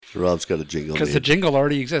Rob's got a jingle. Because the jingle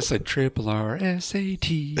already exists, like triple RSAT.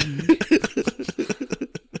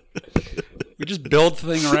 We just build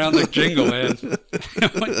the thing around the jingle, man.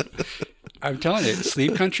 I'm telling you,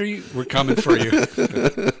 Sleep Country, we're coming for you.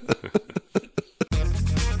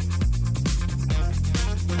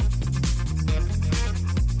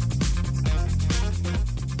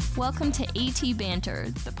 Welcome to AT Banter,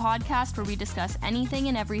 the podcast where we discuss anything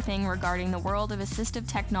and everything regarding the world of assistive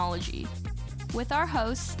technology. With our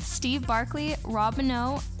hosts, Steve Barkley, Rob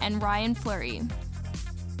Minot, and Ryan Fleury.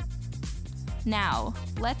 Now,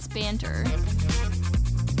 let's banter.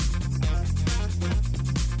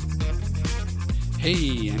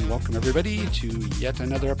 Hey, and welcome everybody to yet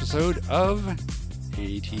another episode of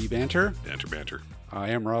AT Banter. Banter. I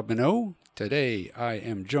am Rob Minot. Today I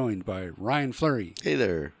am joined by Ryan Fleury. Hey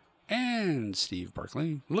there. And Steve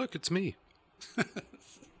Barkley. Look, it's me.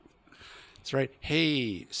 That's right.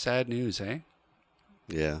 Hey, sad news, eh?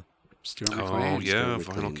 Yeah. Stuart McLean. Oh, yeah,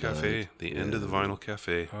 Stuart Vinyl McLean Cafe. died. The end of the Vinyl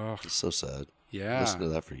Cafe. Oh, It's so sad. yeah. Listened to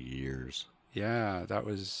that for years. Yeah, that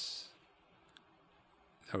was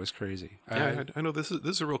crazy. Yeah, I know this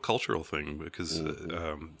is a real cultural thing because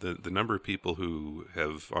the number of people who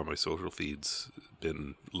have on my social feeds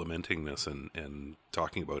been lamenting this and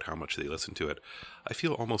talking about how much they listen to it, I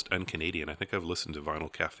feel almost un-Canadian. I think I've listened to Vinyl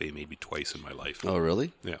Cafe maybe twice in my life. Oh,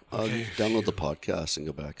 really? Yeah. I'll download the podcast and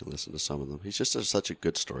go back and listen to some of them. He's just such a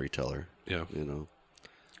good storyteller. Yeah. You know.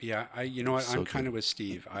 Yeah, you know what? So I'm kind good. of with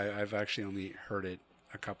Steve. I've actually only heard it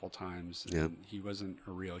a couple times. And Yeah. he wasn't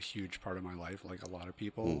a real huge part of my life like a lot of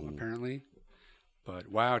people, apparently. But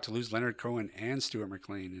wow, to lose Leonard Cohen and Stuart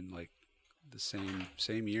McLean in like the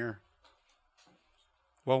same year.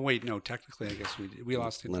 Well, wait, no, technically, I guess we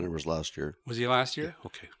lost him. Leonard was last year. Was he last year?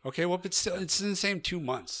 Okay. Okay, well, but still, it's in the same 2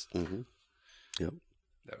 months. Mm-hmm. Yep.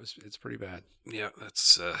 It's pretty bad. Yeah,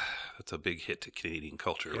 that's a big hit to Canadian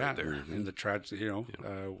culture right there. And the tragic,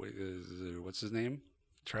 what's his name?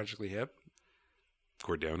 Tragically Hip.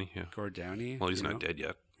 Gord Downey, yeah. Gord Downey. Well, he's not dead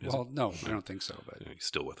yet. is Well, he? no, I don't think so. But Yeah, he's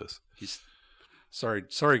still with us. he's sorry,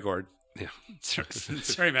 Gord. Yeah.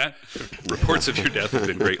 Sorry, man. Reports of your death have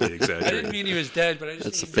been greatly I didn't exaggerated. mean he was dead, but I just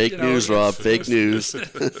That's mean, fake news, Rob. Fake news.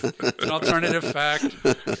 It's an alternative fact.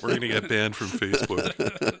 We're going to get banned from Facebook.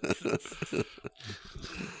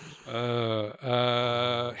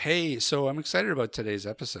 Hey, so I'm excited about today's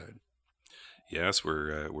episode. Yes,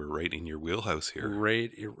 we're right in your wheelhouse here.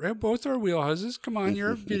 Both our wheelhouses. Come on,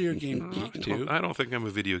 you're a video game geek too. I don't think I'm a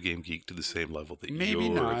video game geek to the same level that Maybe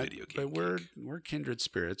you're not, a video game but we're geek. kindred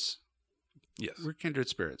spirits. Yes. We're kindred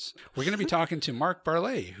spirits. We're going to be talking to Mark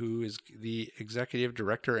Barley, who is the executive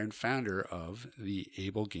director and founder of the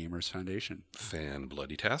Able Gamers Foundation. Fan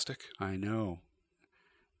bloody-tastic. I know.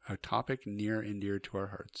 A topic near and dear to our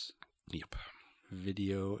hearts. Yep.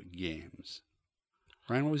 Video games.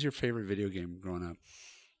 Ryan, what was your favorite video game growing up?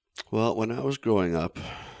 Well, when I was growing up,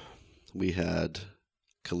 we had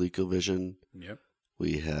ColecoVision. Yep.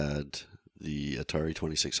 We had the Atari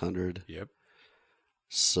 2600. Yep.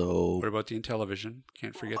 So What about the Intellivision?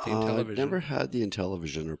 Can't forget the I Intellivision. never had the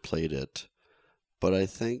Intellivision or played it, but I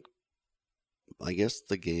guess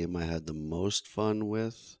the game I had the most fun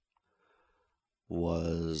with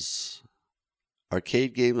was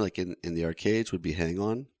arcade game. Like in the arcades would be Hang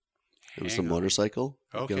On. It was the Hang On. motorcycle.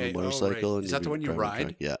 You'd get on Okay. a motorcycle. right. And Is you'd that the be one you driving a ride?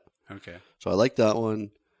 truck. Yeah. Okay. So I like that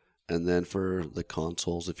one. And then for the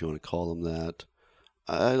consoles, if you want to call them that,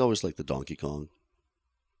 I always liked the Donkey Kong.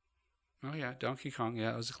 Oh, yeah. Donkey Kong.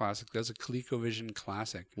 Yeah, that was a classic. That was a ColecoVision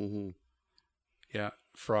classic. Mm-hmm. Yeah.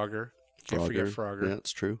 Frogger. Can't forget Frogger. Yeah,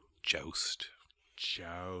 it's true. Joust.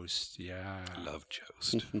 Joust. Yeah. I love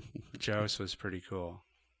Joust. Joust was pretty cool.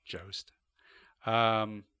 Joust.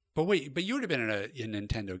 But wait, but you would have been a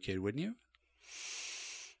Nintendo kid, wouldn't you?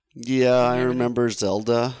 Yeah, I never did? remember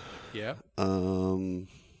Zelda. Yeah. I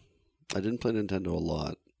didn't play Nintendo a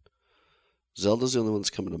lot. Zelda's the only one that's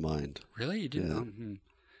coming to mind. Really? You didn't? Yeah. know?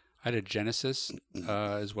 I had a Genesis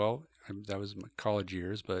as well. That was my college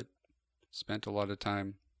years, but spent a lot of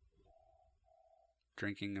time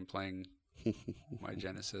drinking and playing my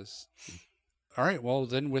Genesis. All right. Well,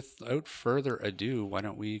 then without further ado, why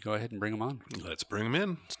don't we go ahead and bring them on? Let's bring him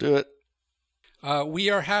in. Let's do it. We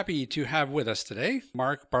are happy to have with us today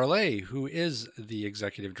Mark Barley, who is the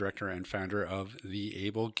executive director and founder of the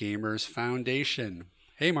Able Gamers Foundation.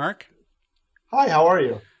 Hey, Mark. Hi, how are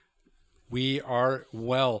you? We are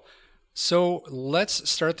well. So let's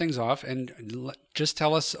start things off and just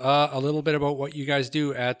tell us a little bit about what you guys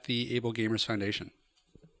do at the Able Gamers Foundation.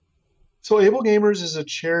 So Able Gamers is a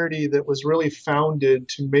charity that was really founded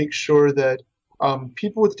to make sure that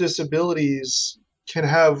people with disabilities can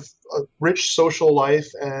have a rich social life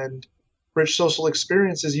and rich social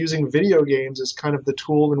experiences using video games as kind of the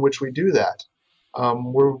tool in which we do that.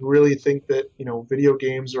 We really think that, video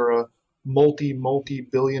games are a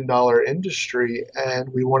multi-billion-dollar industry, and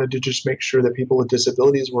we wanted to just make sure that people with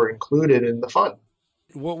disabilities were included in the fun.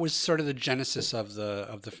 What was sort of the genesis of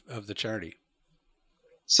the charity?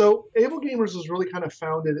 So Able Gamers was really kind of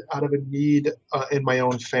founded out of a need in my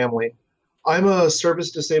own family. I'm a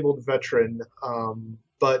service-disabled veteran,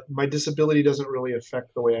 but my disability doesn't really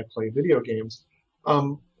affect the way I play video games.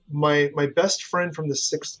 My best friend from the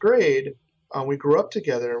 6th grade, we grew up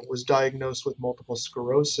together, was diagnosed with multiple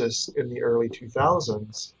sclerosis in the early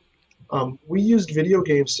 2000s. We used video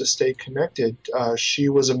games to stay connected. She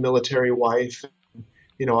was a military wife.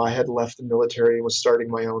 I had left the military and was starting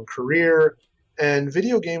my own career. And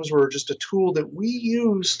video games were just a tool that we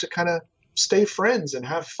used to kind of stay friends and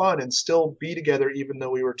have fun and still be together even though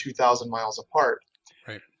we were 2,000 miles apart.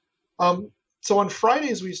 Right. So on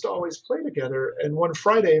Fridays, we used to always play together. And one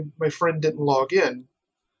Friday, my friend didn't log in.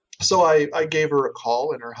 So I gave her a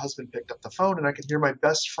call, and her husband picked up the phone, and I could hear my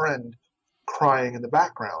best friend crying in the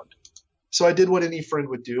background. So I did what any friend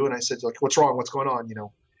would do, and I said, like, what's wrong? What's going on?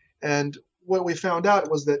 And what we found out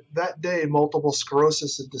was that day, multiple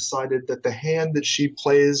sclerosis had decided that the hand that she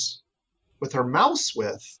plays with her mouse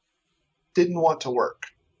with didn't want to work.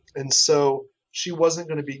 And so she wasn't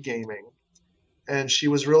going to be gaming. And she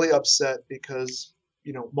was really upset because,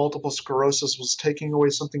 multiple sclerosis was taking away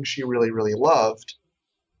something she really, really loved.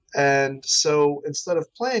 And so instead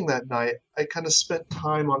of playing that night, I kind of spent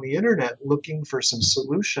time on the internet looking for some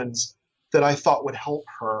solutions that I thought would help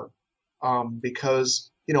her, because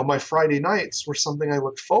my Friday nights were something I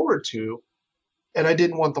looked forward to, and I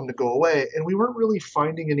didn't want them to go away. And we weren't really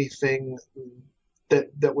finding anything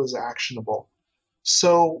that was actionable.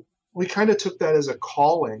 So we kind of took that as a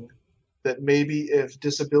calling, that maybe if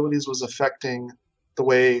disabilities was affecting the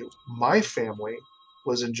way my family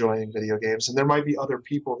was enjoying video games, and there might be other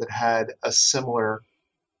people that had a similar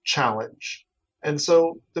challenge. And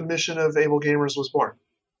so the mission of Able Gamers was born.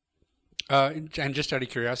 And just out of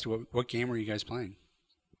curiosity, what game were you guys playing?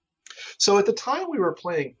 So at the time we were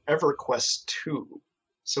playing EverQuest 2.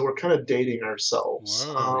 So we're kind of dating ourselves.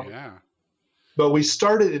 Whoa, yeah. But we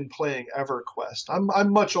started in playing EverQuest.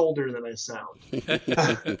 I'm much older than I sound.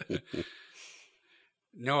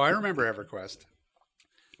 No, I remember EverQuest.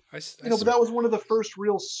 But that was one of the first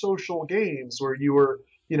real social games where you were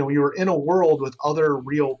in a world with other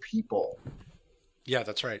real people. Yeah,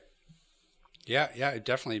 that's right. Yeah,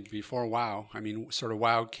 definitely before WoW. I mean, sort of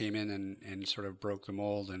WoW came in and sort of broke the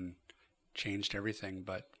mold and changed everything,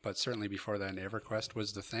 but certainly before that, EverQuest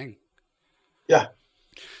was the thing. Yeah.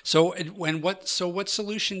 So what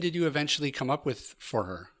solution did you eventually come up with for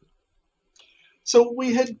her? So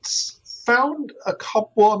we had found a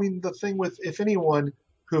couple. I mean, the thing with, if anyone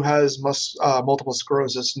who has multiple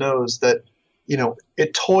sclerosis knows that,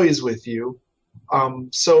 it toys with you.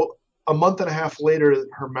 So a month and a half later,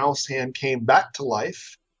 her mouse hand came back to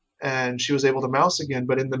life, and she was able to mouse again.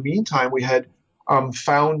 But in the meantime, we had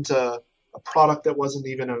found a product that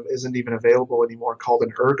isn't even available anymore, called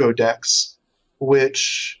an Ergodex,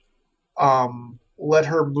 which let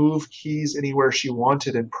her move keys anywhere she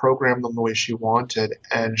wanted and program them the way she wanted.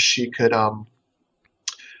 And she could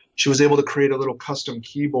she was able to create a little custom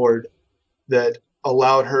keyboard that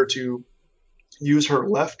allowed her to use her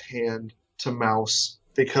left hand to mouse,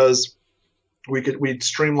 because we'd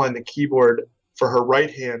streamline the keyboard for her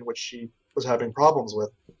right hand, which she was having problems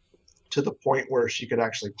with, to the point where she could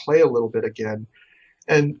actually play a little bit again.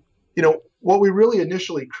 And what we really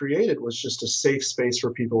initially created was just a safe space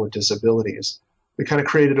for people with disabilities. We kind of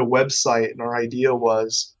created a website, and our idea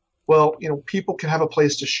was, well, people can have a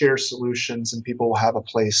place to share solutions, and people will have a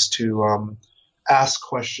place to ask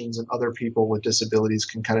questions, and other people with disabilities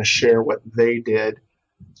can kind of share what they did.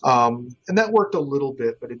 And that worked a little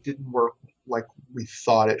bit, but it didn't work like we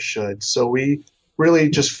thought it should. So we really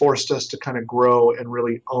just forced us to kind of grow and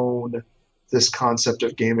really own this concept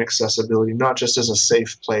of game accessibility, not just as a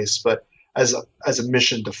safe place, but as a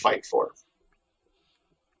mission to fight for.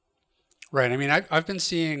 Right. I mean, I've been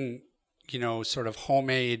seeing, sort of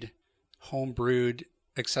homebrewed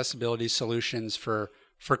accessibility solutions for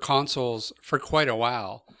consoles for quite a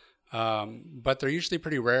while. But they're usually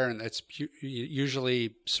pretty rare, and it's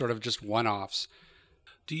usually sort of just one-offs.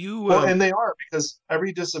 Do you? Well, and they are, because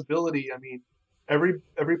every disability, I mean,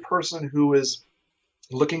 every person who is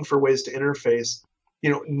looking for ways to interface,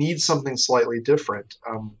 needs something slightly different.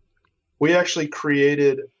 We actually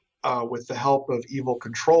created, with the help of Evil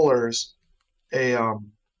Controllers, a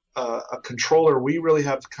controller. We really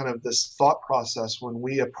have kind of this thought process when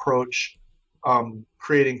we approach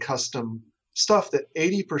creating custom stuff that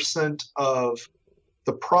 80% of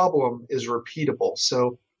the problem is repeatable.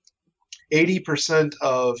 So 80%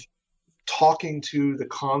 of talking to the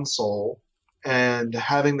console and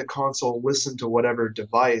having the console listen to whatever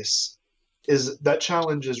device is that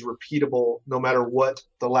challenge is repeatable no matter what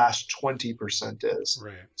the last 20% is.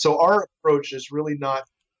 Right. So our approach is really not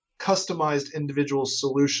customized individual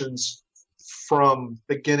solutions from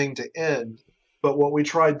beginning to end, but what we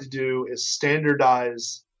tried to do is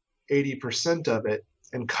standardize 80% of it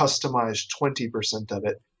and customize 20% of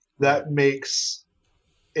it. That makes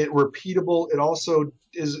it repeatable. It also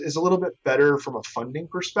is a little bit better from a funding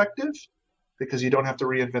perspective because you don't have to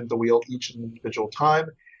reinvent the wheel each individual time.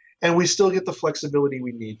 And we still get the flexibility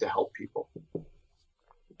we need to help people.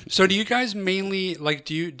 So do you guys mainly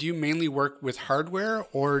do you mainly work with hardware,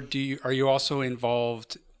 or are you also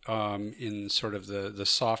involved in sort of the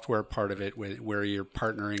software part of it where you're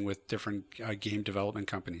partnering with different game development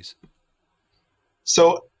companies?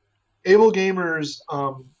 So Able Gamers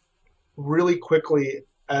really quickly,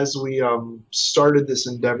 as we started this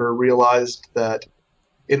endeavor, realized that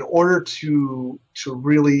in order to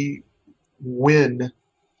really win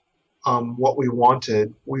what we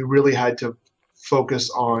wanted, we really had to focus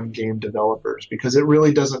on game developers, because it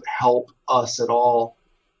really doesn't help us at all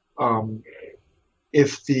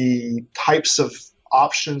if the types of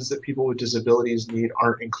options that people with disabilities need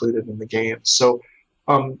aren't included in the game. So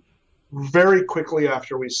very quickly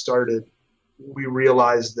after we started, we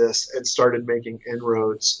realized this and started making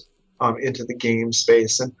inroads into the game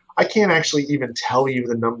space. And I can't actually even tell you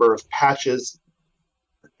the number of patches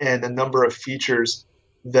and the number of features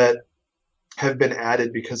that have been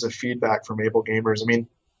added because of feedback from Able Gamers. I mean,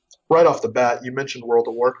 right off the bat, you mentioned World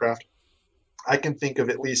of Warcraft. I can think of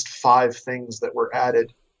at least 5 things that were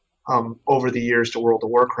added over the years to World of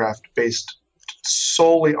Warcraft based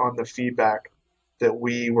solely on the feedback that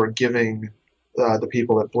we were giving the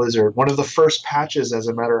people at Blizzard. One of the first patches, as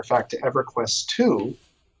a matter of fact, to EverQuest 2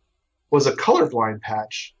 was a colorblind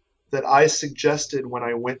patch that I suggested when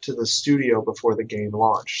I went to the studio before the game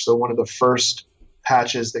launched. So one of the first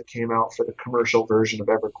patches that came out for the commercial version of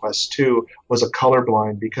EverQuest 2 was a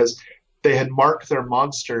colorblind, because they had marked their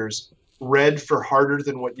monsters red for harder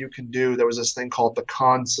than what you can do. There was this thing called the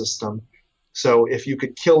con system. So if you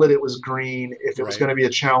could kill it, it was green. If it was going to be a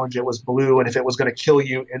challenge, it was blue. And if it was going to kill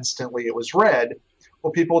you instantly, it was red.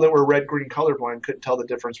 Well, people that were red-green colorblind couldn't tell the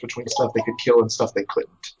difference between stuff they could kill and stuff they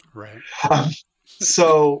couldn't. Right.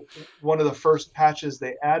 So one of the first patches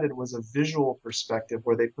they added was a visual perspective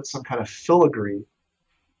where they put some kind of filigree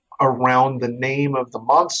around the name of the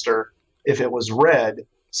monster if it was red.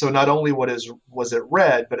 So not only was it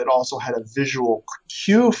red, but it also had a visual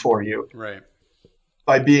cue for you. Right.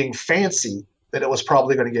 By being fancy, that it was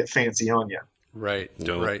probably going to get fancy on you. Right.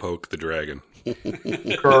 Don't poke the dragon.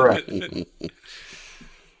 Correct.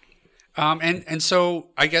 And so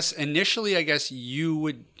I guess initially,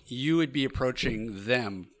 you would be approaching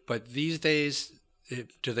them, but these days,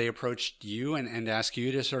 do they approach you and ask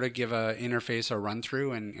you to sort of give a interface, a run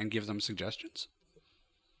through, and give them suggestions?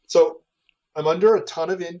 So I'm under a ton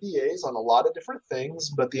of NDAs on a lot of different things,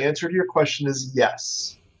 but the answer to your question is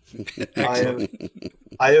yes. I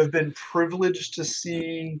have been privileged to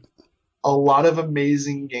see a lot of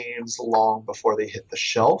amazing games long before they hit the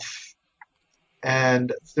shelf.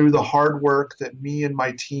 And through the hard work that me and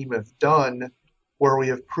my team have done, where we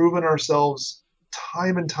have proven ourselves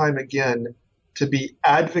time and time again to be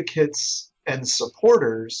advocates and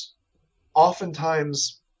supporters,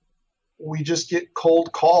 oftentimes we just get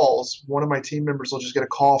cold calls. One of my team members will just get a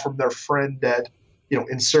call from their friend at,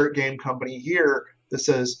 insert game company here that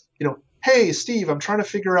says, hey, Steve, I'm trying to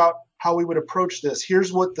figure out how we would approach this.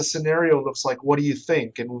 Here's what the scenario looks like. What do you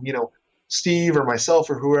think? And, Steve or myself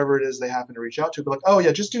or whoever it is they happen to reach out to, be like, oh,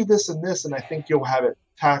 yeah, just do this and this, and I think you'll have it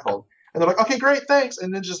tackled. And they're like, okay, great, thanks,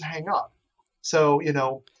 and then just hang up. So,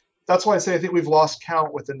 that's why I say I think we've lost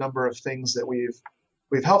count with the number of things that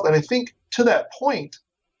we've helped. And I think to that point,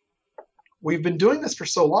 we've been doing this for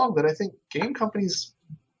so long that I think game companies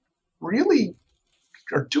really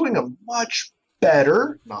are doing a much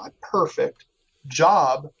better, not perfect,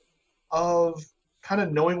 job of kind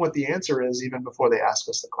of knowing what the answer is even before they ask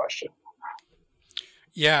us the question.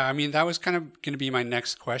 Yeah, I mean, that was kind of going to be my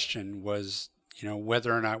next question was,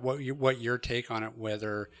 whether or not, what your take on it,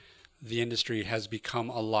 whether the industry has become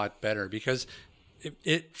a lot better, because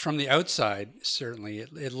it from the outside, certainly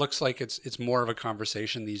it looks like it's more of a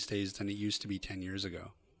conversation these days than it used to be 10 years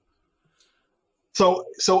ago. So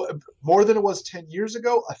more than it was 10 years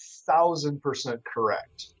ago, 1,000%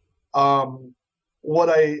 correct. What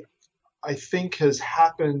I think has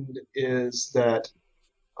happened is that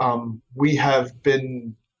we have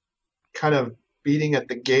been kind of beating at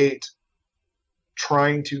the gate,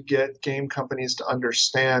 trying to get game companies to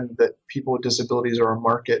understand that people with disabilities are a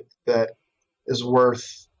market that is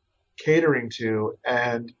worth catering to.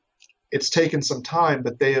 And it's taken some time,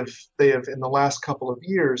 but they have in the last couple of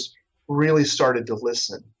years really started to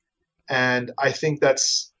listen. And I think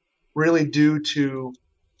that's really due to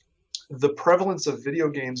the prevalence of video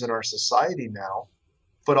games in our society now,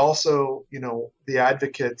 but also, the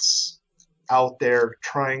advocates out there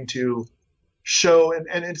trying to show,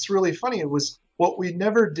 and it's really funny. It was what we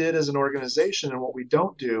never did as an organization, and what we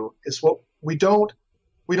don't do is we don't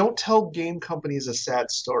tell game companies a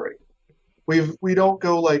sad story. We don't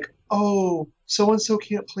go like, oh, so-and-so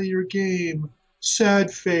can't play your game,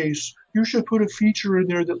 sad face, you should put a feature in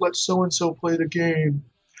there that lets so-and-so play the game.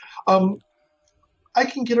 I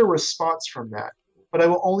can get a response from that, but I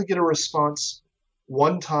will only get a response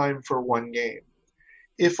one time for one game.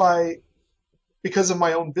 Because of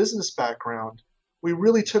my own business background, we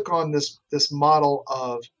really took on this model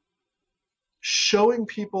of showing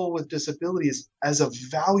people with disabilities as a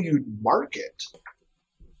valued market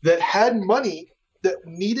that had money that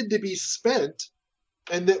needed to be spent,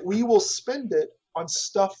 and that we will spend it on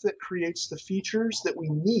stuff that creates the features that we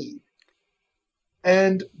need.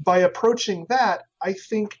 And by approaching that, I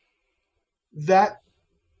think that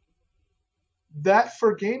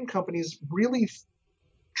for game companies really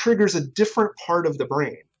triggers a different part of the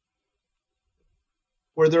brain,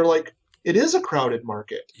 where they're like, it is a crowded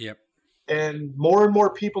market. Yep. And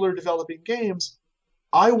more people are developing games.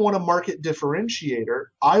 I want a market differentiator.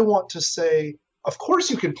 I want to say, of course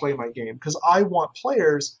you can play my game because I want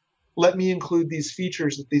players. Let me include these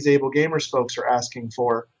features that these Able Gamers folks are asking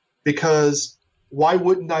for, because why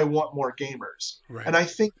wouldn't I want more gamers? Right. And I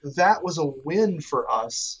think that was a win for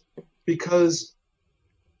us, because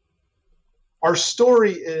our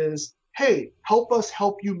story is, hey, help us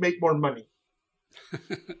help you make more money.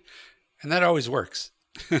 And that always works.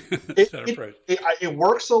 It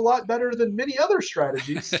works a lot better than many other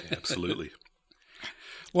strategies. Absolutely.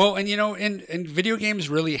 Well, and and video games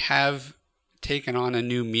really have taken on a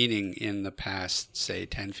new meaning in the past, say,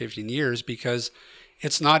 10, 15 years, because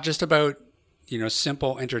it's not just about,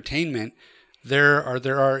 simple entertainment.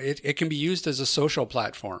 It can be used as a social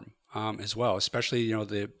platform as well, especially,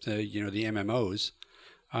 the MMOs.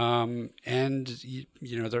 And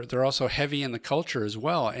they're also heavy in the culture as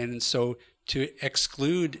well. And so to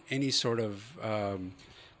exclude any sort of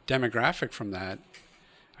demographic from that,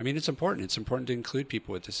 I mean, it's important. It's important to include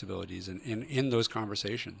people with disabilities in those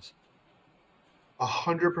conversations.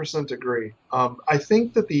 100% agree. I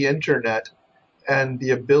think that the internet and the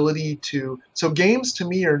ability so games to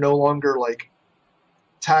me are no longer like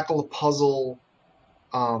tackle a puzzle,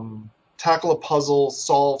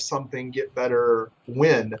 solve something, get better,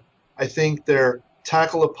 win. I think they're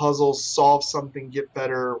tackle a puzzle, solve something, get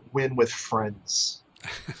better, win with friends.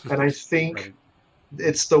 And I think Right.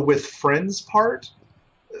 It's the with friends part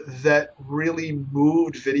that really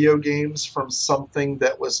moved video games from something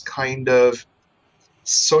that was kind of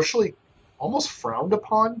socially almost frowned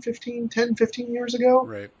upon 10, 15 years ago,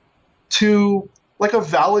 Right. to like a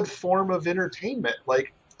valid form of entertainment.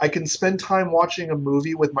 Like, I can spend time watching a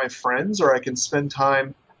movie with my friends, or I can spend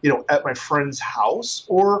time, at my friend's house,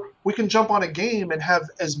 or we can jump on a game and have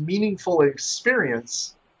as meaningful an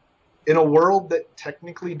experience in a world that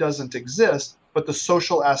technically doesn't exist, but the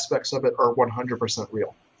social aspects of it are 100%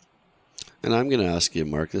 real. And I'm going to ask you,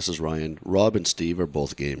 Mark, this is Ryan. Rob and Steve are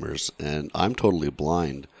both gamers, and I'm totally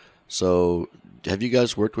blind. So have you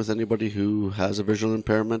guys worked with anybody who has a visual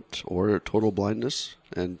impairment or total blindness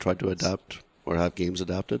and tried to adapt or have games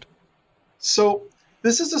adapted? So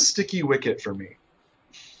this is a sticky wicket for me.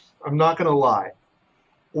 I'm not going to lie.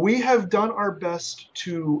 We have done our best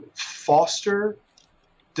to foster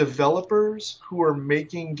developers who are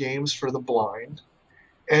making games for the blind,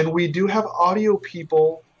 and we do have audio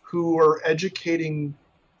people who are educating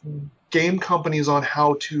game companies on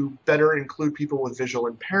how to better include people with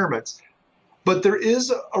visual impairments. But there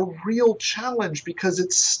is a real challenge, because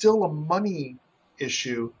it's still a money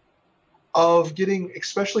issue of getting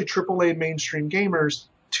especially AAA mainstream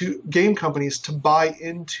game companies to buy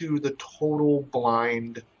into the total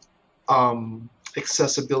blind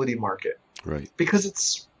accessibility market. Right.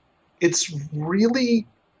 Because it's really,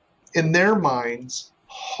 in their minds,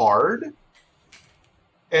 hard.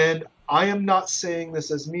 And I am not saying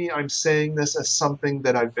this as me, I'm saying this as something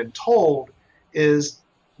that I've been told, is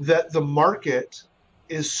that the market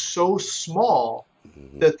is so small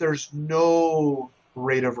that there's no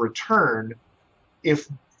rate of return if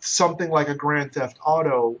something like a Grand Theft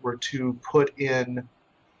Auto were to put in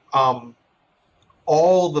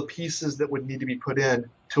all the pieces that would need to be put in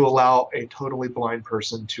to allow a totally blind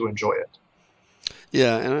person to enjoy it.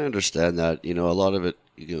 Yeah, and I understand that. A lot of it,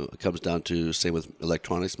 it comes down to same with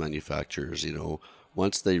electronics manufacturers.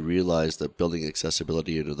 Once they realize that building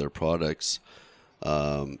accessibility into their products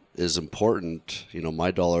is important,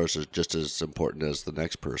 my dollars are just as important as the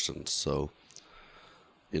next person's. So,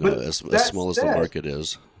 as small as the market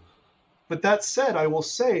is. But that said, I will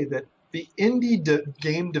say that the indie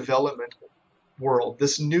game development world,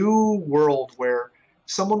 this new world where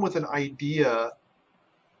someone with an idea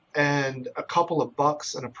and a couple of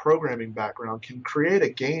bucks and a programming background can create a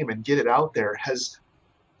game and get it out there, has,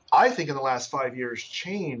 I think, in the last 5 years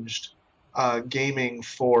changed gaming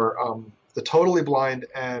for the totally blind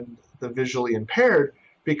and the visually impaired,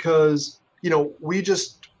 because we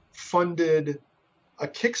just funded a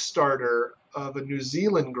Kickstarter of a New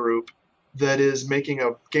Zealand group that is making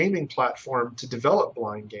a gaming platform to develop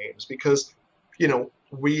blind games, because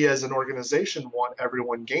we as an organization want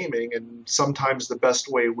everyone gaming, and sometimes the best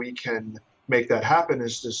way we can make that happen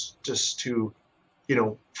is just to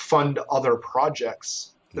fund other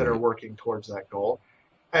projects that are working towards that goal.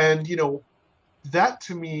 And that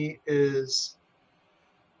to me is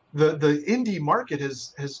the indie market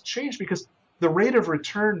has changed, because the rate of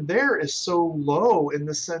return there is so low, in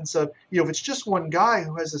the sense of, if it's just one guy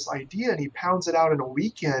who has this idea and he pounds it out in a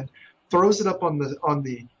weekend, throws it up on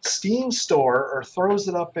the Steam store, or throws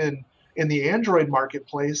it up in the Android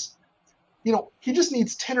marketplace, he just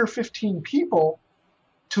needs 10 or 15 people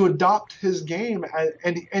to adopt his game,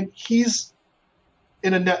 and he's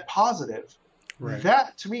in a net positive. Right.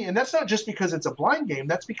 That to me, and that's not just because it's a blind game,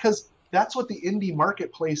 that's because that's what the indie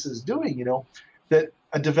marketplace is doing, that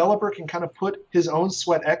a developer can kind of put his own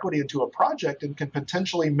sweat equity into a project and can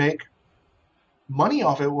potentially make money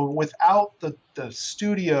off it without the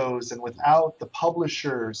studios and without the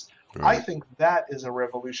publishers. Right. I think that is a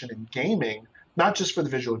revolution in gaming, not just for the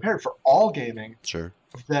visually impaired, for all gaming. Sure.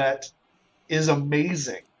 That is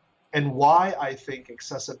amazing, and why I think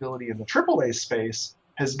accessibility in the AAA space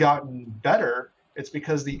has gotten better. It's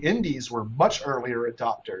because the indies were much earlier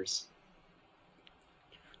adopters.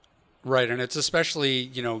 Right, and it's especially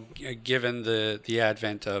given the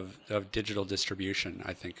advent of digital distribution,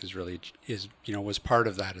 I think was part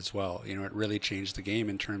of that as well. It really changed the game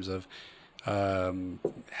in terms of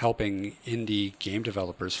helping indie game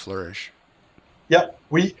developers flourish. Yep,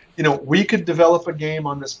 we could develop a game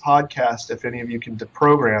on this podcast, if any of you can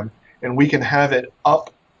program, and we can have it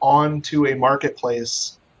up onto a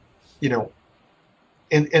marketplace, in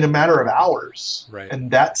a matter of hours. Right. And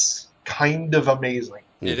that's kind of amazing.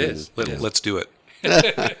 It is. Let's do it.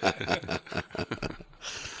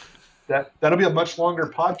 That'll be a much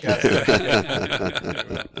longer podcast.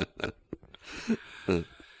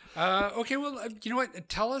 Okay, well, you know what?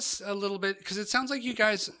 Tell us a little bit, because it sounds like you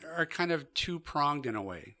guys are kind of two-pronged in a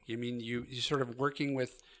way. I mean, you sort of working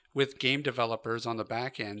with game developers on the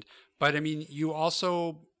back end, but I mean, you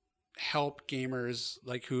also help gamers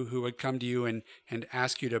like who would come to you and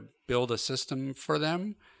ask you to build a system for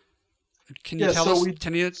them. Can you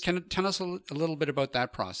tell us a little bit about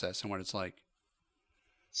that process and what it's like?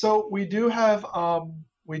 So we do have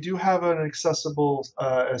an accessible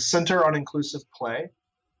Center on Inclusive Play.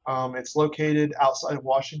 It's located outside of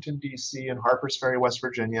Washington, D.C. in Harpers Ferry, West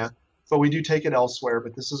Virginia, but we do take it elsewhere,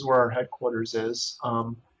 but this is where our headquarters is.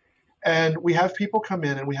 And we have people come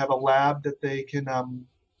in, and we have a lab that they can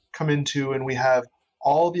come into, and we have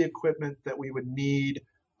all the equipment that we would need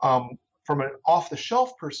from an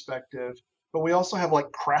off-the-shelf perspective, but we also have like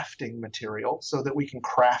crafting material so that we can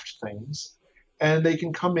craft things. And they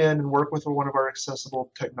can come in and work with one of our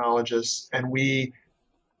accessible technologists, and we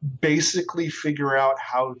basically figure out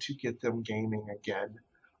how to get them gaming again.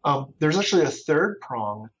 There's actually a third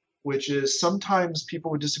prong, which is sometimes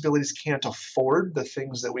people with disabilities can't afford the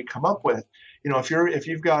things that we come up with. If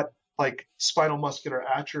you've got like spinal muscular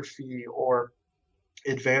atrophy or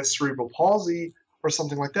advanced cerebral palsy or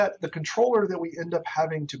something like that, the controller that we end up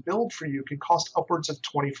having to build for you can cost upwards of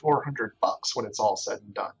 $2,400 when it's all said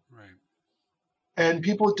and done. Right. And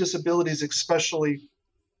people with disabilities, especially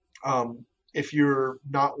if you're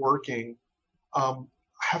not working,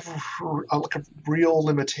 have real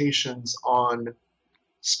limitations on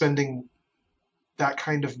spending that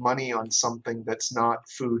kind of money on something that's not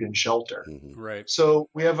food and shelter. Mm-hmm. Right. So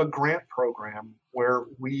we have a grant program where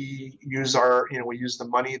we use the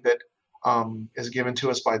money that is given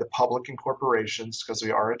to us by the public and corporations, because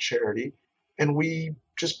we are a charity, and we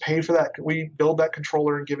just pay for that. We build that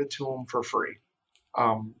controller and give it to them for free.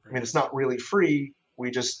 I mean, it's not really free.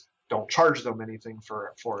 We just don't charge them anything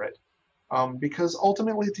for it, because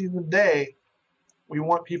ultimately, at the end of the day, we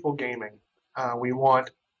want people gaming. We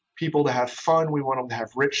want people to have fun. We want them to have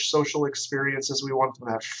rich social experiences. We want them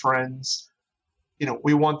to have friends.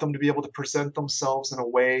 We want them to be able to present themselves in a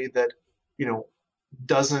way that,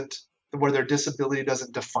 where their disability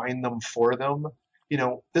doesn't define them for them.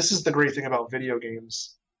 This is the great thing about video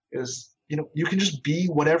games is, you can just be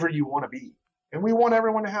whatever you want to be. And we want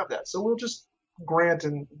everyone to have that. So we'll just grant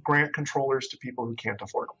controllers to people who can't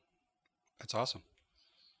afford them. That's awesome.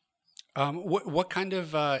 What kind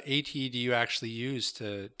of AT do you actually use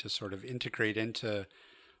to sort of integrate into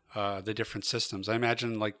the different systems? I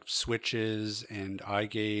imagine like switches and eye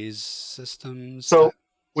gaze systems. So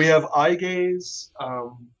we have eye gaze.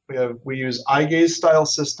 We use eye gaze style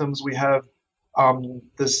systems. We have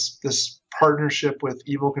this partnership with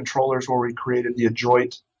Evil Controllers where we created the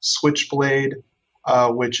Adroit Switchblade,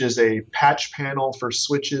 which is a patch panel for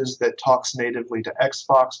switches that talks natively to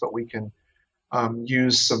Xbox, but we can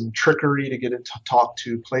use some trickery to get it to talk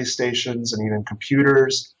to PlayStations and even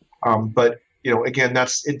computers. But again,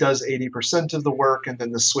 it does 80% of the work, and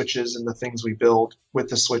then the switches and the things we build with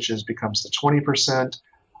the switches becomes the 20%.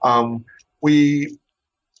 We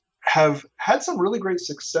have had some really great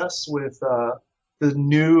success with the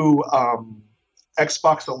new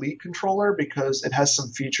Xbox Elite controller because it has some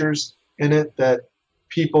features in it that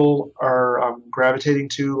people are gravitating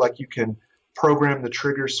to, like you can program the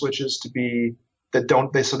trigger switches to be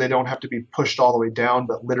so they don't have to be pushed all the way down,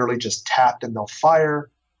 but literally just tapped and they'll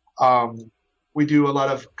fire. We do a lot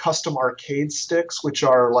of custom arcade sticks, which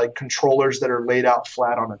are like controllers that are laid out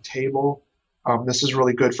flat on a table. This is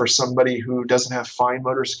really good for somebody who doesn't have fine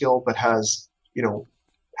motor skill, but has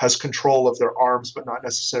control of their arms, but not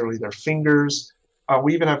necessarily their fingers.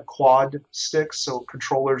 We even have quad sticks, so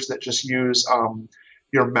controllers that just use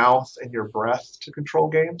your mouth and your breath to control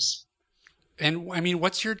games. And I mean,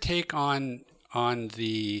 what's your take on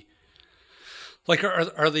the, like, are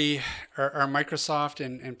Microsoft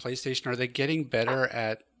and PlayStation, are they getting better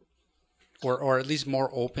at, or at least more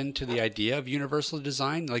open to the idea of universal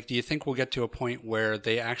design? Like, do you think we'll get to a point where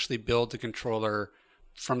they actually build the controller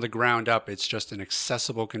from the ground up? It's just an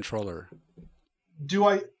accessible controller. Do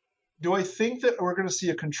I think that we're going to see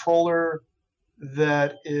a controller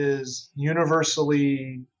that is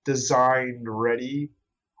universally designed ready?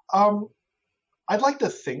 I'd like to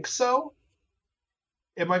think so.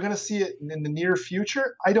 Am I going to see it in the near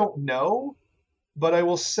future? I don't know. But I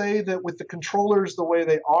will say that with the controllers the way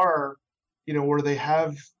they are, where they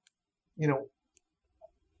have,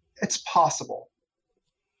 it's possible.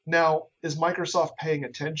 Now, is Microsoft paying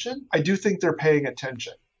attention? I do think they're paying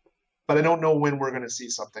attention. But I don't know when we're going to see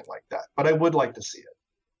something like that. But I would like to see it.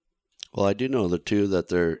 Well, I do know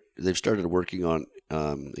that they've started working on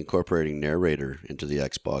incorporating narrator into the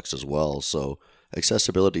Xbox as well. So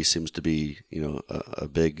accessibility seems to be, a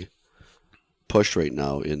big push right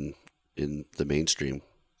now in the mainstream.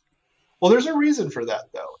 Well, there's a reason for that,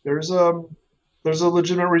 though. There's a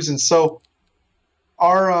legitimate reason. So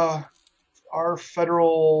our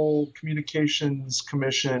Federal Communications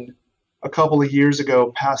Commission a couple of years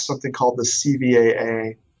ago passed something called the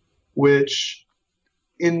CVAA, which,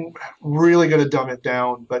 in really going to dumb it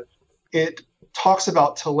down, but it talks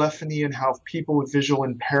about telephony and how people with visual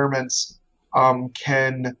impairments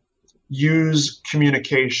can use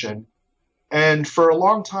communication. And for a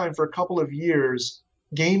long time, for a couple of years,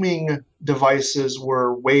 gaming devices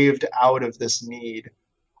were waived out of this need.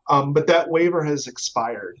 But that waiver has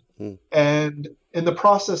expired. And in the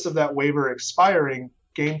process of that waiver expiring,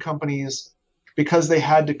 game companies, because they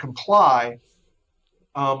had to comply,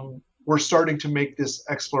 were starting to make this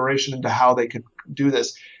exploration into how they could do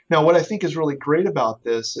this. Now, what I think is really great about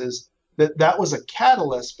this is that was a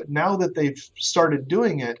catalyst, but now that they've started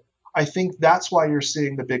doing it, I think that's why you're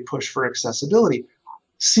seeing the big push for accessibility.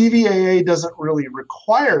 CVAA doesn't really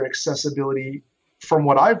require accessibility, from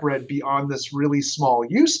what I've read, beyond this really small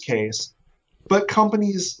use case. But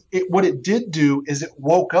companies, what it did do is it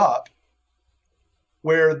woke up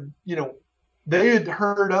where, they had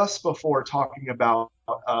heard us before talking about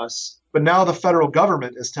us, but now the federal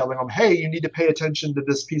government is telling them, hey, you need to pay attention to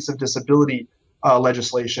this piece of disability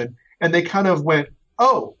legislation. And they kind of went,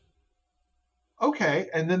 oh, okay.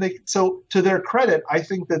 And then so to their credit, I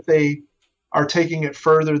think that they are taking it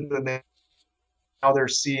further than now they're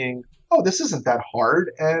seeing, oh, this isn't that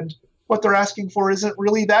hard. And what they're asking for isn't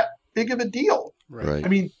really that big of a deal. Right. I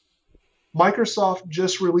mean, Microsoft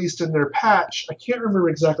just released in their patch, I can't remember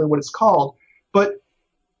exactly what it's called, but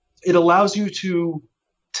it allows you to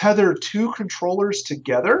tether two controllers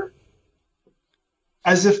together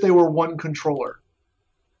as if they were one controller.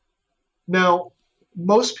 Now,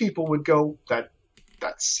 most people would go, that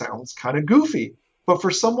sounds kind of goofy. But for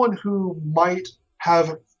someone who might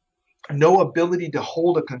have no ability to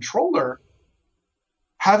hold a controller,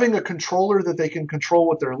 having a controller that they can control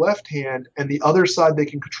with their left hand and the other side they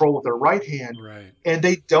can control with their right hand, Right. and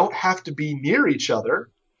they don't have to be near each other,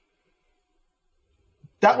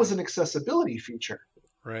 that was an accessibility feature.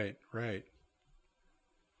 Right.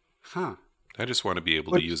 Huh. I just want to be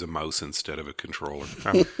able to use a mouse instead of a controller.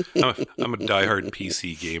 I'm a diehard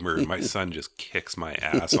PC gamer, and my son just kicks my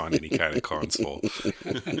ass on any kind of console.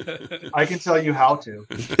 I can tell you how to.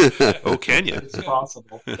 Oh, can you? It's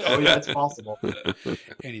possible. Oh yeah, it's possible.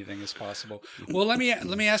 Anything is possible. Well, let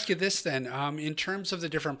me ask you this then. In terms of the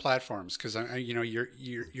different platforms, because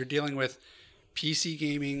you're dealing with PC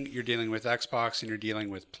gaming, you're dealing with Xbox, and you're dealing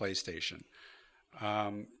with PlayStation.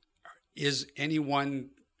 Is any one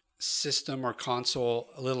system or console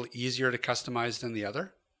a little easier to customize than the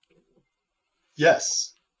other?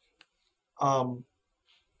 Yes.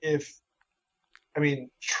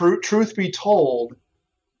 Truth be told,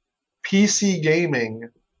 PC gaming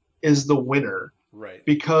is the winner. Right.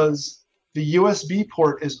 Because the USB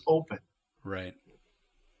port is open. Right.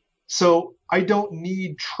 So I don't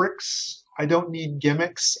need tricks. I don't need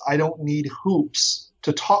gimmicks. I don't need hoops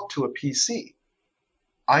to talk to a PC.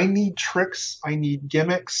 I need tricks. I need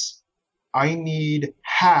gimmicks. I need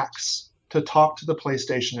hacks to talk to the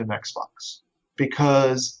PlayStation and Xbox,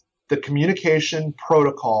 because the communication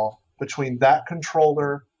protocol between that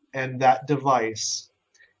controller and that device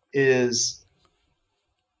is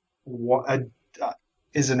an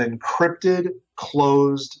encrypted,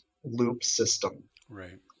 closed loop system.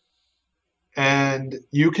 Right. And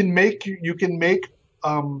you can make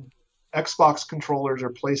Xbox controllers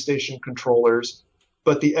or PlayStation controllers,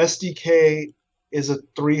 but the SDK is a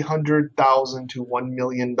 $300,000 to $1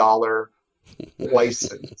 million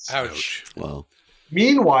license. Ouch. Wow.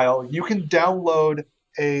 Meanwhile, you can download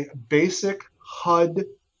a basic HUD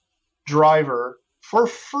driver for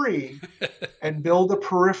free and build a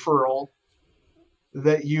peripheral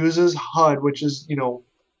that uses HUD, which is,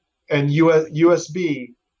 and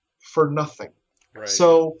USB for nothing. Right.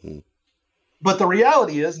 So, but the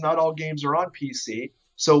reality is not all games are on PC,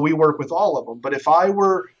 so we work with all of them. But if I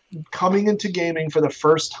were coming into gaming for the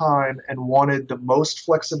first time and wanted the most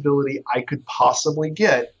flexibility I could possibly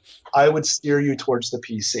get, I would steer you towards the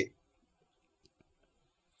PC.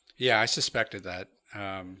 Yeah, I suspected that.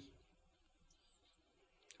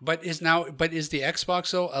 But is the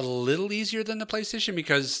Xbox though a little easier than the PlayStation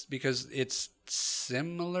because it's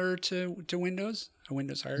similar to Windows, a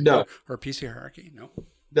Windows hierarchy, No. or PC hierarchy?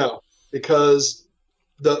 No, because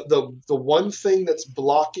the one thing that's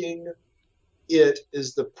blocking it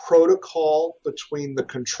is the protocol between the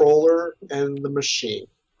controller and the machine.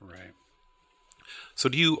 Right. So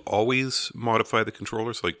do you always modify the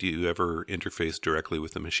controllers? Like, do you ever interface directly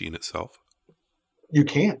with the machine itself? You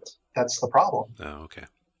can't. That's the problem. Oh, okay.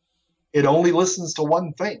 It only listens to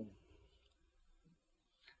one thing.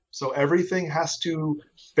 So everything has to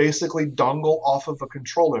basically dongle off of a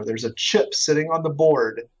controller. There's a chip sitting on the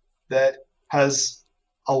board that has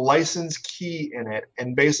a license key in it,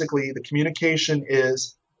 and basically the communication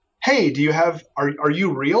is, hey, are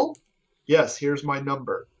you real? Yes, here's my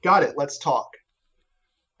number. Got it, let's talk.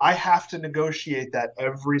 I have to negotiate that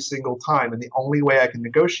every single time, and the only way I can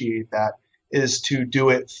negotiate that is to do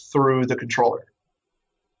it through the controller.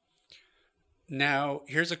 Now,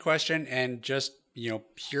 here's a question, and just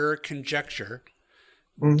pure conjecture.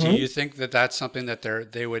 Mm-hmm. Do you think that that's something that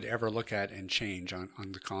they would ever look at and change on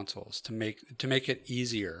the consoles to make it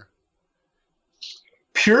easier?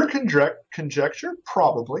 Pure conjecture,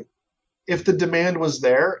 probably. If the demand was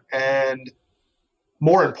there, and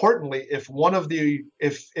more importantly, if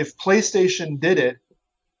PlayStation did it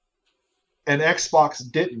and Xbox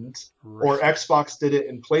didn't, Right. or Xbox did it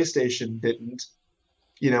and PlayStation didn't,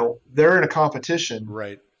 they're in a competition.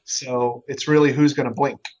 Right. So it's really who's going to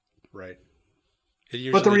blink. Right.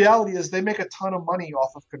 But the reality is they make a ton of money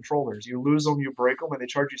off of controllers. You lose them, you break them, and they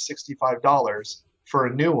charge you $65 for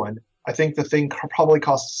a new one. I think the thing probably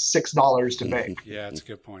costs $6 to make, Yeah, that's a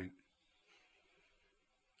good point.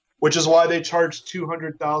 which is why they charge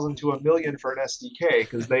 $200,000 to $1 million for an SDK,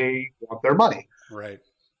 because they want their money. Right.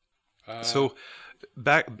 So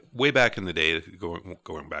way back in the day,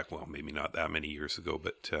 going back, well, maybe not that many years ago,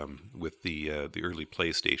 but with the early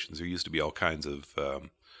PlayStations, there used to be all kinds of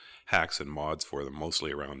hacks and mods for them,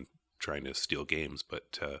 mostly around trying to steal games.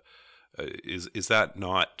 But is that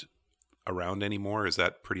not around anymore? Has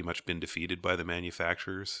that pretty much been defeated by the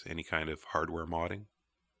manufacturers? Any kind of hardware modding?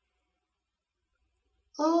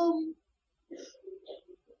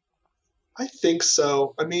 I think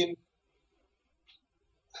so. I mean,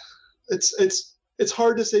 it's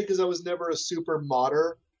hard to say because I was never a super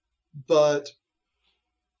modder, but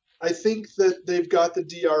I think that they've got the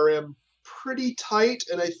DRM pretty tight,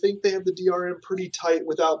 and I think they have the DRM pretty tight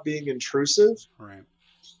without being intrusive. Right.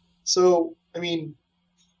 So, I mean,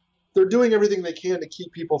 they're doing everything they can to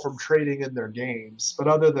keep people from trading in their games, but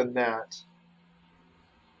other than that,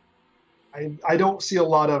 I don't see a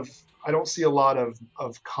lot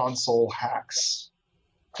of console hacks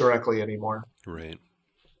directly anymore. Right.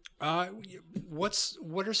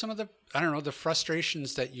 What are some of the, I don't know, the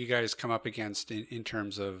frustrations that you guys come up against in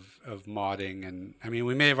terms of modding? And I mean,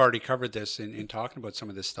 we may have already covered this in talking about some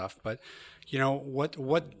of this stuff, but you know,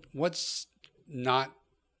 what's not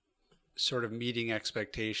sort of meeting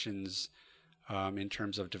expectations in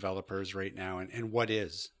terms of developers right now, and what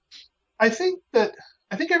is? I think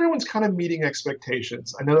everyone's kind of meeting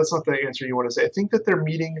expectations. I know that's not the answer you want to say. I think that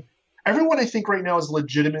everyone I think right now is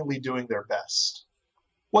legitimately doing their best.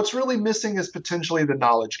 What's really missing is potentially the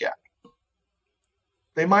knowledge gap.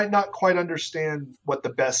 They might not quite understand what the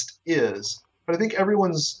best is, but I think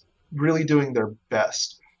everyone's really doing their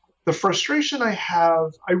best. The frustration I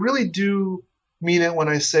have, I really do mean it when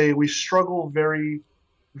I say we struggle very,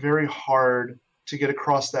 very hard to get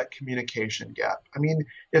across that communication gap. I mean,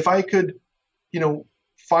 if I could,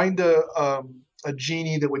 find a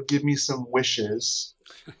genie that would give me some wishes,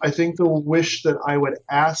 I think the wish that I would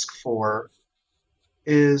ask for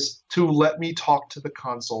is to let me talk to the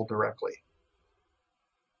console directly.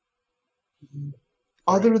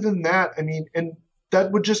 Other than that, I mean, and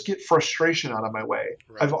that would just get frustration out of my way.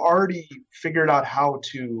 Right. I've already figured out how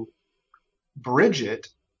to bridge it,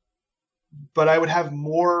 but I would have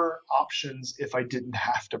more options if I didn't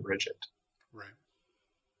have to bridge it. Right.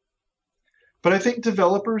 But I think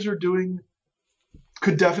developers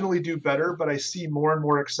could definitely do better, but I see more and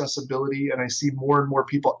more accessibility, and I see more and more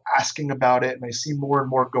people asking about it, and I see more and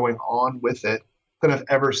more going on with it than I've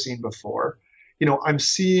ever seen before. I'm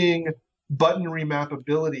seeing button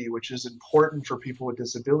remappability, which is important for people with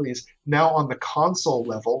disabilities, now on the console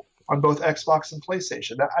level on both Xbox and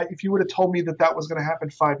PlayStation. If you would have told me that was going to happen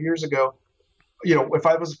 5 years ago, if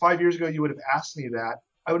I was 5 years ago, you would have asked me that.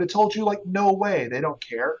 I would have told you, no way, they don't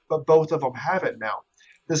care. But both of them have it now.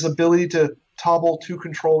 This ability to toggle two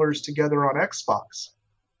controllers together on Xbox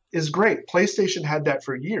is great. PlayStation had that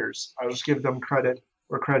for years. I just give them credit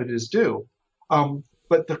where credit is due.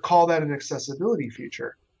 But to call that an accessibility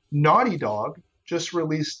feature, Naughty Dog just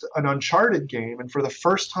released an Uncharted game, and for the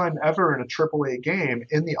first time ever in a AAA game,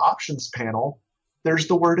 in the options panel, there's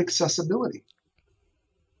the word accessibility,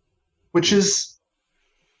 which is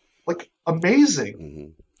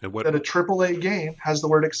amazing. Mm-hmm. That a AAA game has the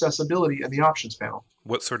word accessibility in the options panel.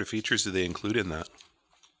 What sort of features do they include in that?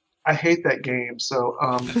 I hate that game, so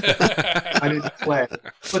I didn't play.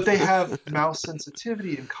 But they have mouse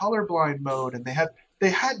sensitivity and colorblind mode, and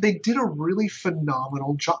they did a really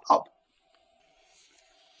phenomenal job.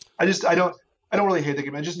 I don't really hate the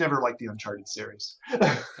game. I just never liked the Uncharted series.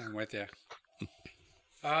 I'm with you.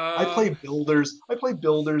 I play builders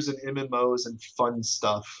and MMOs and fun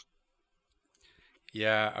stuff.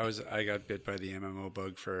 Yeah, I got bit by the MMO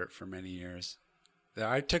bug for many years.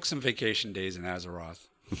 I took some vacation days in Azeroth.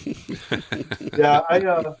 Yeah,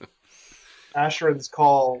 Asheron's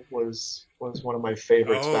Call was one of my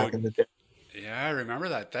favorites back in the day. Yeah, I remember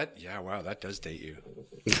that. Wow, that does date you.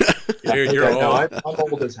 Yeah, You're old. No, I'm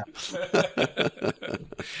old as hell.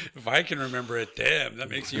 If I can remember it, damn, that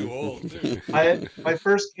makes you old. My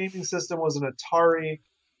first gaming system was an Atari.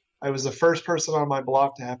 I was the first person on my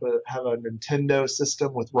block to have a Nintendo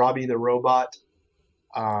system with Robbie the Robot.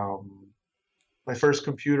 My first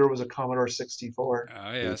computer was a Commodore 64.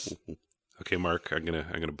 Oh yes. Okay, Mark, I'm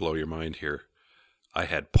gonna blow your mind here. I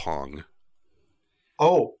had Pong.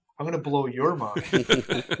 Oh, I'm gonna blow your mind.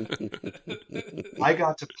 I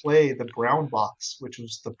got to play the Brown Box, which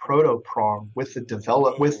was the proto Pong with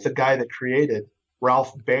the guy that created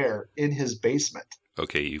Ralph Baer in his basement.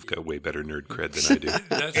 Okay, you've got way better nerd cred than I do.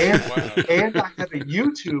 And I have a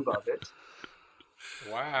YouTube of it.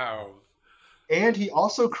 Wow. And he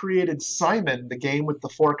also created Simon, the game with the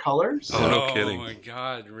 4 colors. Oh, no kidding. Oh my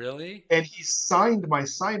God, really? And he signed my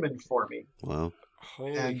Simon for me. Wow.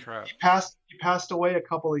 Holy crap. He passed away a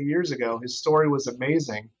couple of years ago. His story was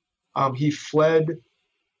amazing. He fled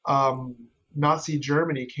Nazi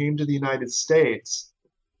Germany, came to the United States,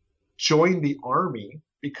 joined the army.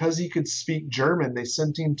 Because he could speak German, they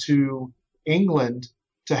sent him to England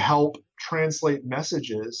to help translate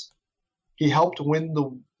messages. He helped win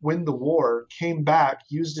the war, came back,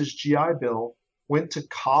 used his GI Bill, went to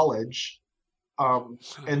college, and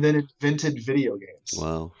then invented video games.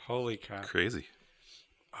 Wow. Holy crap. Crazy.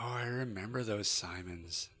 Oh, I remember those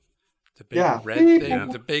Simons. The big red thing,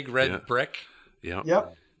 the big red brick. Yeah.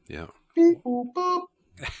 Yep. Yeah. Beep, boop, boop.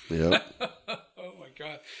 Yep. Oh my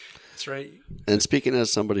God, that's right. And speaking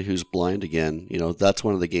as somebody who's blind again, that's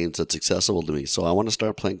one of the games that's accessible to me. So I want to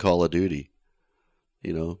start playing Call of Duty.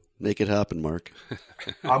 Make it happen, Mark.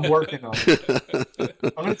 I'm working on it.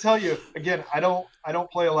 I'm going to tell you again. I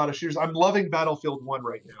don't play a lot of shooters. I'm loving Battlefield 1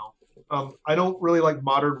 right now. I don't really like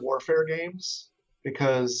modern warfare games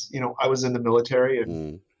because I was in the military,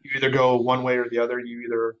 and you either go one way or the other. You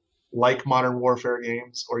either like modern warfare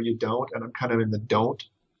games or you don't, and I'm kind of in the don't.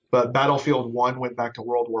 But Battlefield 1 went back to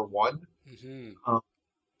World War One,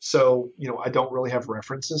 so I don't really have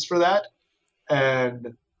references for that,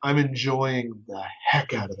 and I'm enjoying the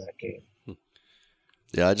heck out of that game.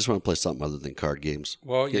 Yeah, I just want to play something other than card games.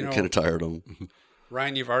 Well, Getting kind of tired of them.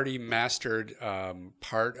 Ryan, you've already mastered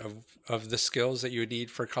part of the skills that you would need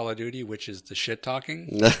for Call of Duty, which is the shit talking.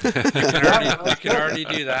 You can already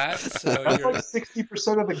do that. So that's like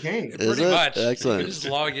 60% of the game. Pretty much. Excellent. You can just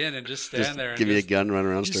log in and just stand there. And give me a gun, run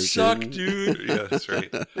around, start shooting. shooting. Dude. Yeah, that's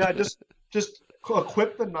right. Yeah, just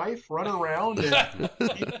equip the knife, run around, and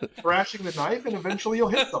keep thrashing the knife, and eventually you'll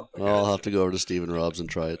hit something. I'll have to go over to Steve and Rob's and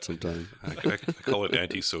try it sometime. I call it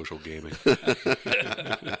antisocial gaming.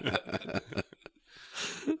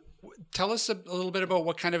 Tell us a little bit about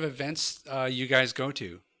what kind of events you guys go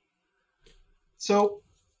to. So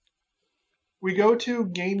we go to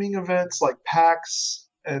gaming events like PAX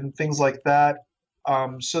and things like that,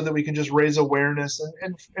 so that we can just raise awareness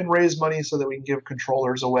and raise money so that we can give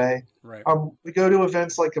controllers away. Right. We go to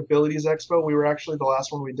events like Abilities Expo. We were actually, the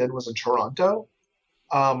last one we did was in Toronto,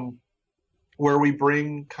 where we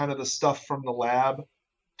bring kind of the stuff from the lab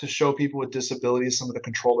to show people with disabilities some of the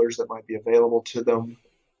controllers that might be available to them.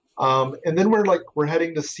 And then we're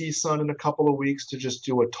heading to CSUN in a couple of weeks to just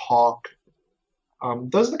do a talk.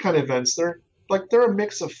 Those are the kind of events. They're a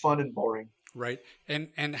mix of fun and boring. Right. And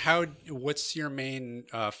what's your main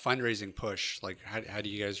fundraising push? Like, how do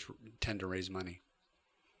you guys tend to raise money?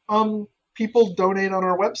 People donate on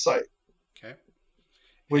our website. Okay.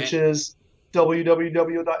 Which is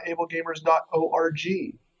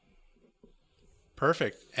www.ablegamers.org.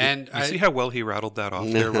 Perfect. And you see how well he rattled that off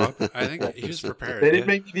there, Rob? I think he was prepared. They didn't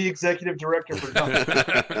make me the executive director for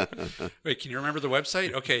nothing. Wait, can you remember the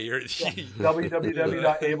website? Okay, you're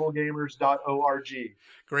www.ablegamers.org.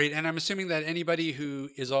 Great. And I'm assuming that anybody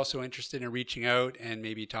who is also interested in reaching out and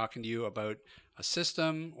maybe talking to you about a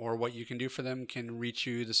system or what you can do for them can reach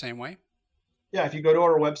you the same way? Yeah, if you go to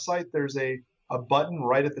our website, there's a button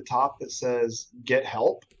right at the top that says Get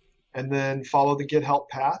Help, and then follow the Get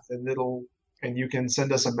Help path, and you can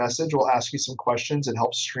send us a message. We'll ask you some questions and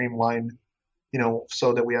help streamline,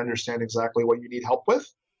 so that we understand exactly what you need help with.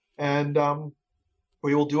 And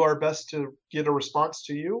we will do our best to get a response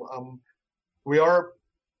to you. We are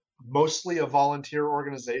mostly a volunteer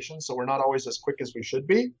organization, so we're not always as quick as we should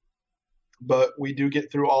be, but we do get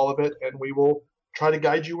through all of it, and we will try to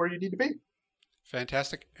guide you where you need to be.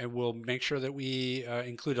 Fantastic. And we'll make sure that we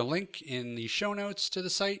include a link in the show notes to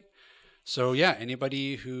the site. So yeah,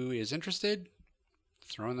 anybody who is interested,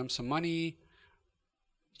 throwing them some money,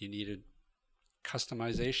 you need a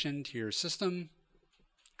customization to your system,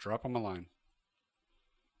 drop them a line.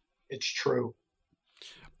 It's true.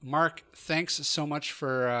 Mark, thanks so much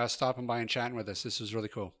for stopping by and chatting with us. This was really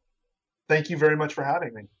cool. Thank you very much for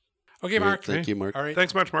having me. Okay, Mark. Thank you, Mark. All right.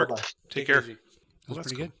 Thanks much, Mark. Bye-bye. Take care. That was Well,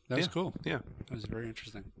 pretty cool. good. That was cool. Yeah. That was very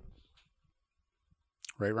interesting.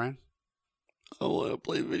 Right, Ryan? I want to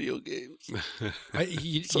play video games.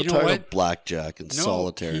 You So know tired what? of blackjack and No,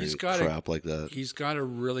 solitaire he's and got crap like that. He's got a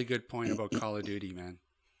really good point about Call of Duty, man.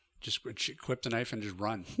 Just equip the knife and just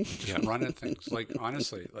run. Just run at things. Like,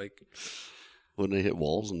 honestly, like, When they hit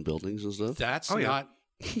walls and buildings and stuff. that's Oh, yeah. not.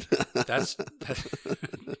 That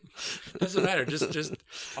doesn't matter. Just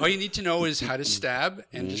all you need to know is how to stab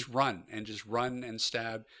and just run and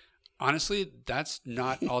stab. Honestly, that's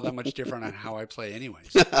not all that much different on how I play,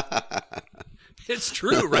 anyways. It's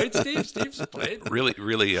true, right, Steve? Steve's played.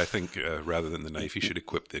 Really, I think rather than the knife, you should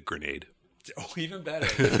equip the grenade. Oh, even better.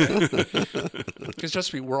 Because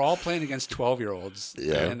trust me, we're all playing against 12-year-olds,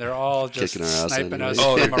 Yeah. and they're all just Kicking our ass sniping anyway. us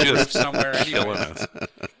Oh, from a they're roof just somewhere Killing anyway. us.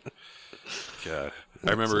 God, I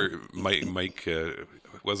remember Mike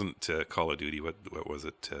wasn't Call of Duty. What was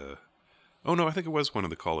it? Oh no, I think it was one of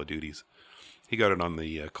the Call of Duties. He got it on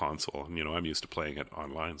the console, and I'm used to playing it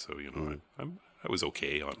online, so I was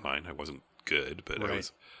okay online. I wasn't good, but Right.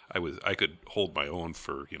 I could hold my own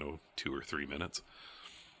for 2 or 3 minutes.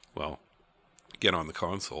 Well, get on the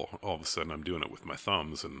console, all of a sudden I'm doing it with my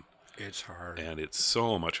thumbs, and It's hard. it's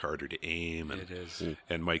so much harder to aim. And, It is.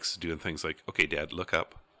 And Mike's doing things like, okay, Dad, look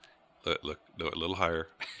up. Look, no, a little higher,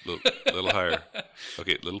 little higher.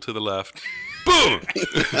 Okay, a little to the left. Boom!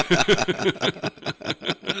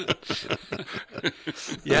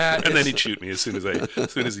 Yeah, And then he'd shoot me as soon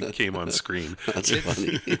as he came on screen. That's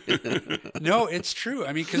funny. no, it's true.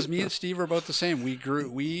 I mean, because me and Steve are both the same.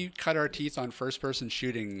 We cut our teeth on first-person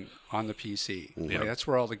shooting on the PC. Yeah. Like, that's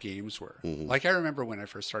where all the games were. Like I remember when I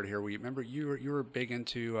first started here. Remember you were big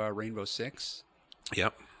into Rainbow Six,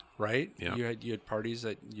 Yep. right? Yeah. You had parties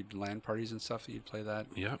you'd LAN parties and stuff that you'd play that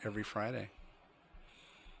Yeah. every Friday.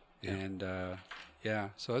 And yeah,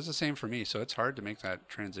 so it's the same for me. So it's hard to make that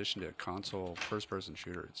transition to a console first-person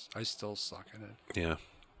shooter. I still suck at it. Yeah.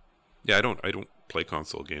 Yeah, I don't play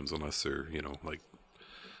console games unless they're, like,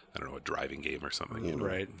 I don't know, a driving game or something.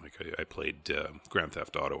 Right. Like I played Grand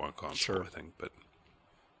Theft Auto on console, Sure. I think, but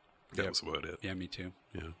that was about it. Yeah, me too.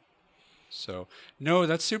 Yeah. So no,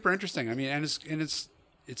 that's super interesting. I mean,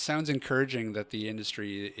 it sounds encouraging that the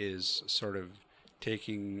industry is sort of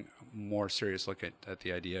taking more serious look at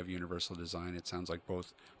the idea of universal design. It sounds like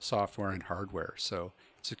both software and hardware. So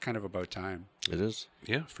it's kind of about time. It is.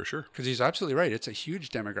 Yeah, for sure. Because he's absolutely right. It's a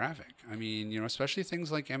huge demographic. I mean, especially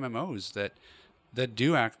things like MMOs that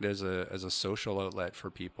do act as a social outlet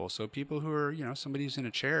for people. So people who are, somebody who's in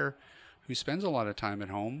a chair who spends a lot of time at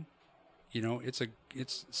home,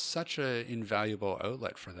 it's such a invaluable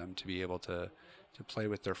outlet for them to be able to play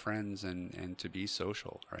with their friends and to be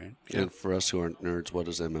social, right? And for us who aren't nerds, what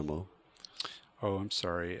is MMO? Oh, I'm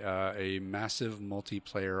sorry. A massive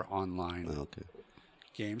multiplayer online Oh, okay.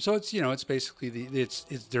 game. So it's it's basically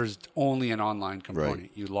there's only an online component.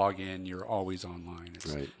 Right. You log in, you're always online.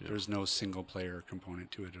 Right. There's no single player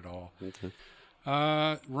component to it at all. Okay.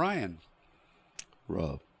 Ryan,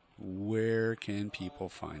 Rob. where can people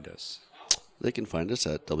find us? They can find us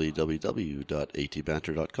at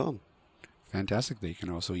www.atbanter.com. Fantastic. They can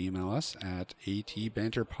also email us at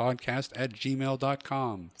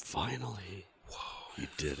atbanterpodcast@gmail.com. Finally. Whoa, you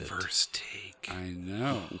did it. First take. I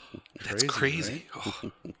know. That's crazy. Right?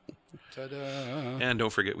 Oh. Ta-da. And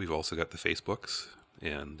don't forget, we've also got the Facebooks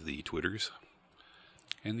and the Twitters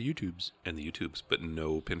And the YouTubes. and the YouTubes, but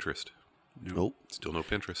no Pinterest. Nope. Still no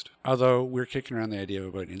Pinterest. Although we're kicking around the idea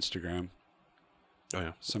about Instagram. Oh,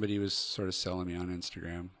 yeah. Somebody was sort of selling me on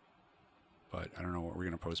Instagram, but I don't know what we're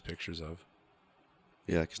going to post pictures of.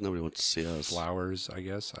 Yeah, because nobody wants to see us. Flowers, I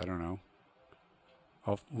guess. I don't know.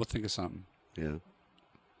 We'll think of something. Yeah.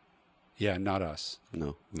 Yeah, not us.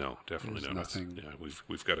 No. No, definitely There's not. us. nothing- Yeah,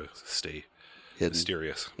 we've got to stay Hidden.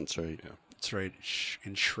 mysterious. That's right. Yeah, That's right.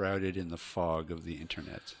 Enshrouded in the fog of the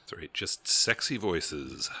internet. that's right. Just sexy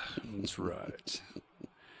voices. That's right.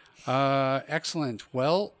 Excellent.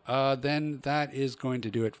 Well, then that is going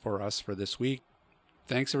to do it for us for this week.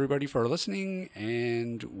 Thanks, everybody, for listening,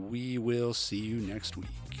 and we will see you next week.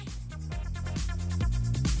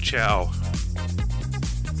 Ciao.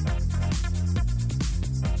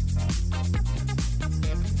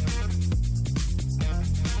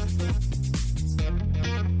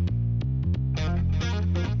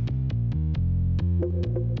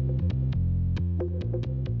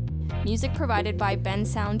 Music provided by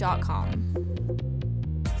bensound.com.